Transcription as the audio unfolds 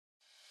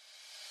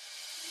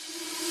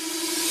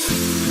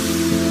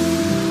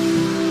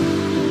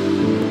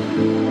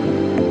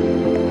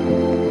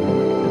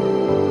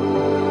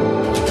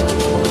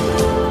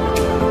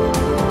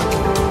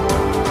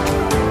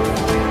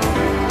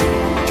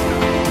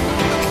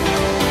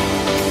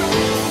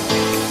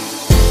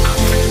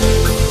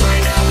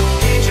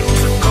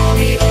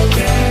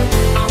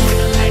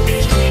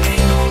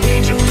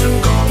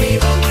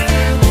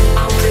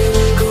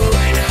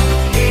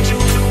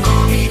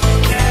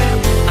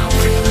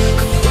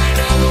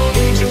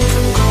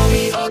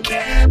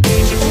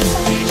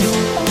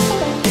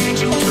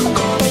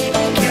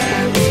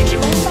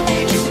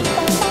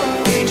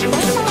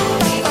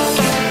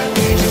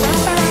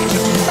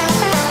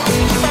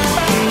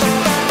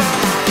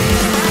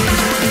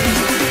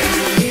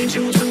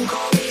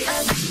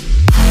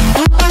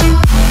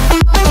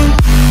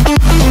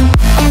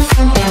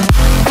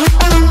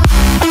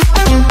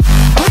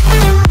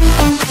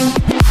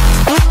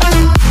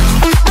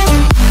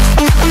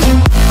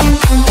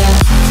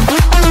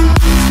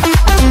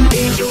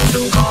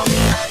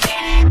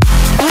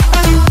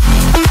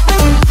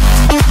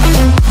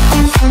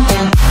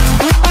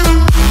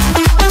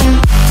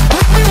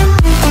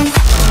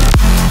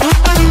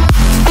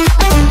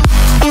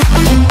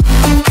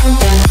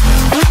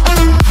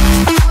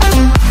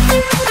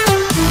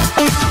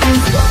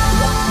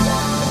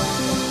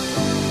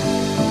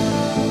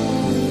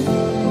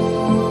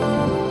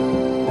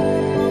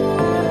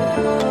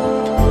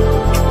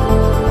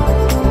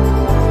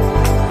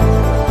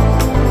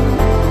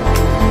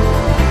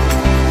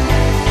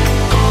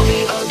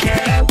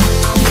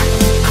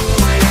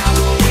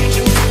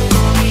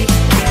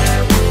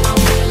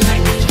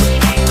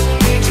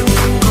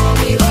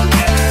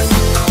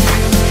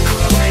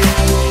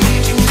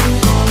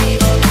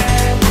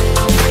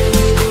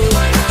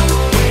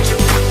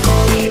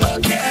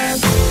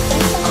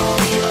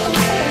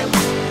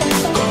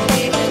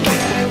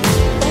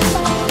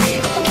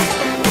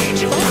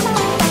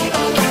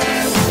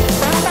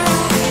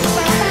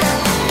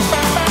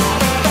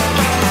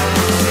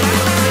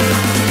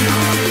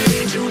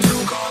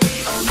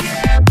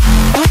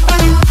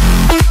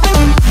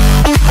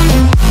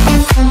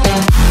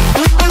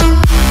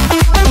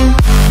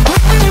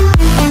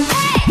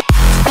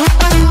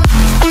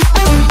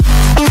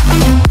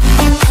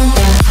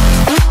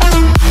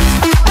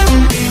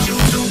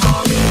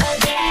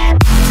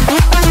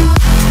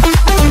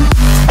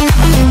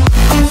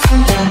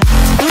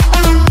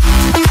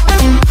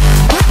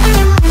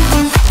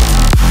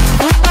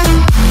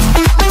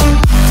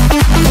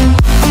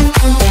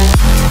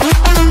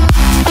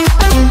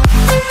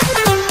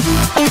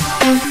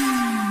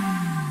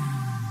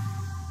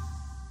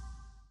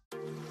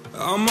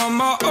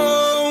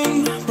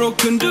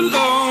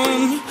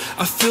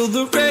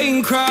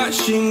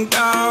crashing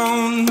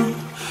down.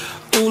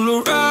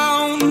 All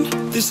around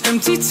this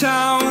empty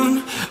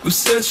town, we're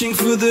searching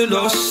for the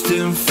lost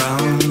and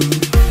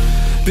found.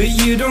 But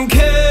you don't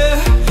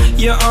care,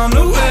 you're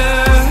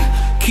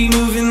unaware. Keep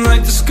moving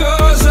like the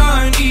scars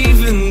aren't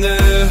even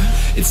there.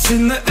 It's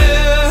in the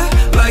air,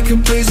 like a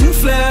blazing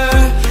flare.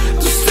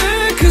 Don't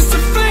stare, cause the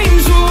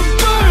flames will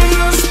burn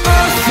us.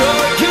 I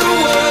thought you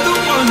were the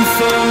one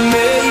for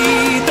me.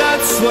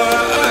 That's why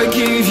I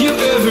gave you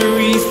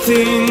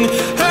everything.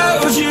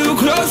 Held you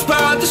close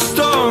by the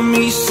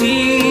stormy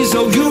seas.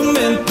 Oh, you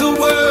meant the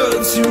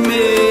world to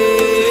me.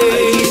 I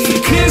used to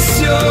kiss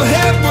your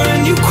head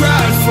when you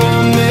cried for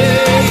me.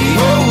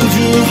 Hold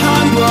your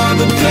hand while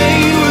the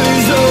pain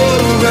was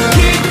over.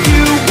 Keep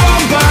you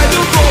warm by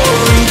the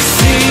roaring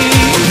sea.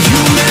 Oh, you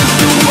meant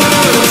the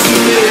world to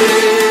me.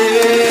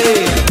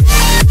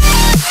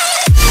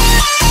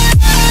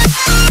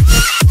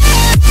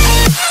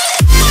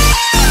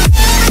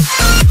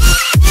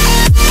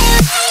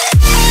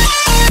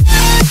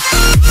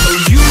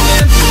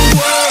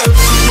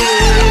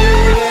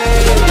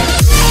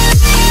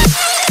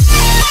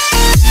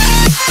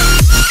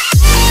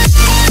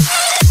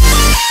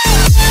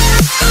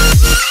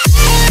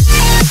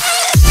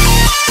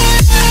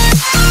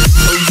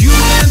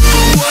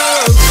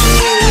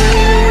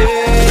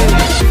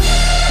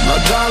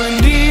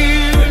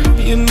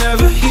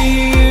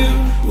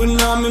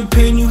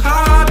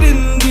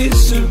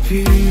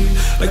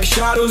 Like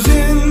shadows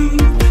in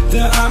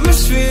the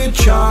atmosphere,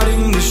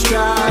 charting the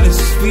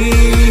stratosphere.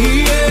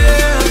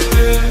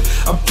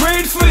 Yeah. I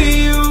prayed for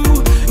you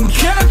and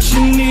kept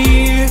you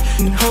near,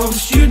 in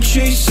hopes you'd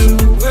chase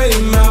away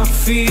my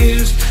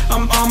fears.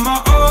 I'm on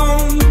my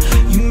own,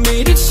 you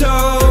made it so,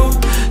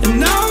 and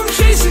now I'm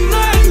chasing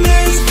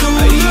nightmares through.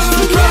 I used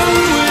to run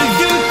with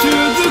you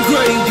through the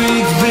great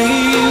big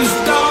leaves,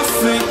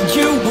 laugh at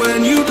you when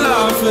you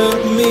laugh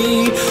at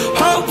me.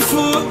 Hope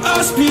for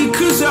us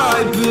because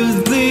I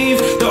believe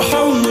the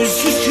home was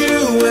just you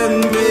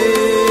and me.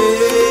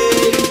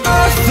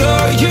 I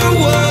thought you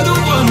were the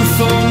one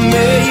for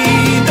me.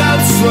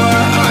 That's why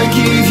I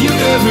gave you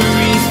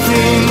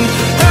everything.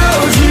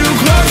 Held you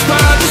close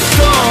by the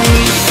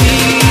stormy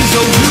seas.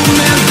 Oh, you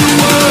meant the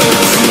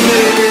world to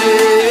me.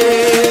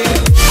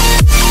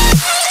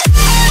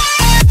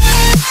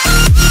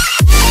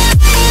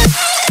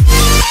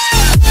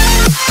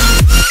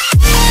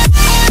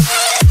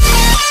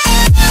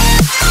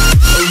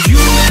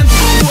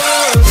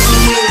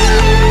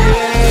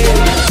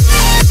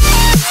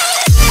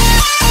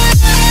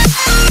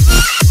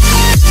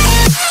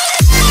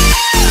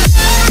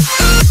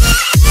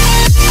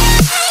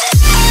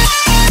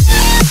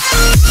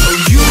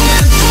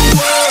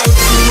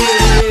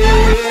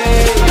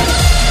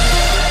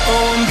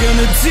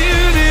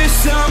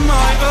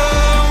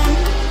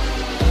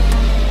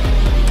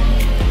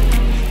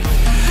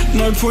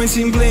 No point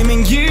in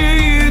blaming you,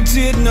 you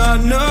did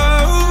not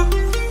know.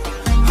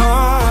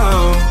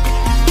 Oh,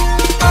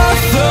 I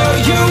thought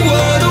you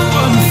were the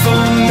one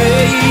for me.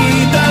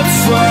 That's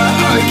why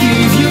I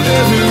gave you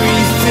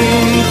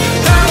everything.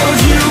 Held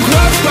you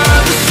close by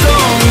the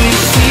stormy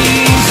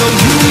seas. Oh,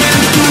 you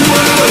meant the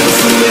world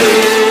to me.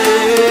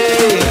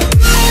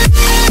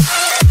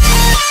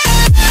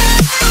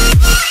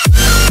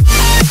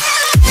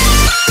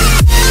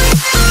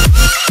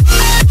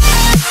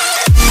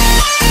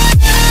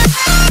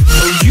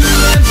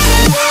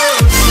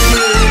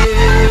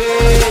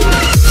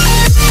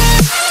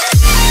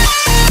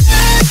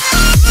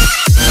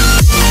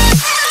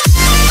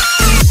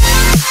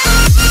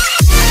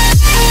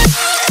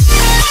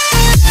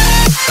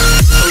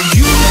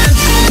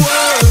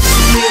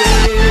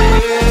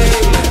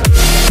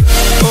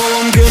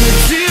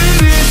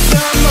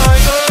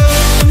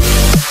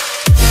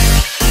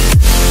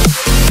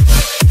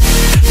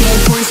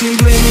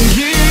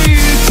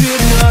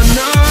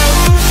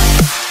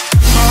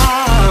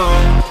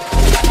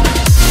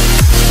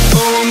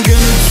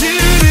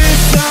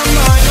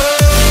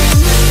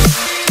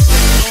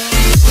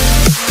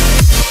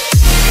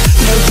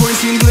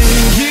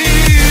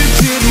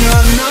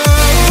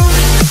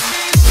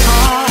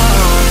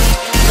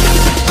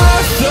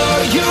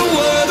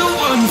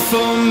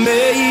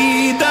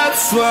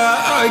 That's why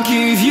I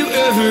gave you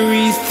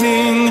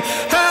everything.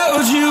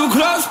 Held you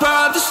close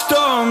by the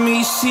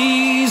stormy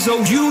seas.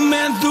 Oh, you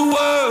meant the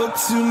world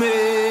to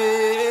me.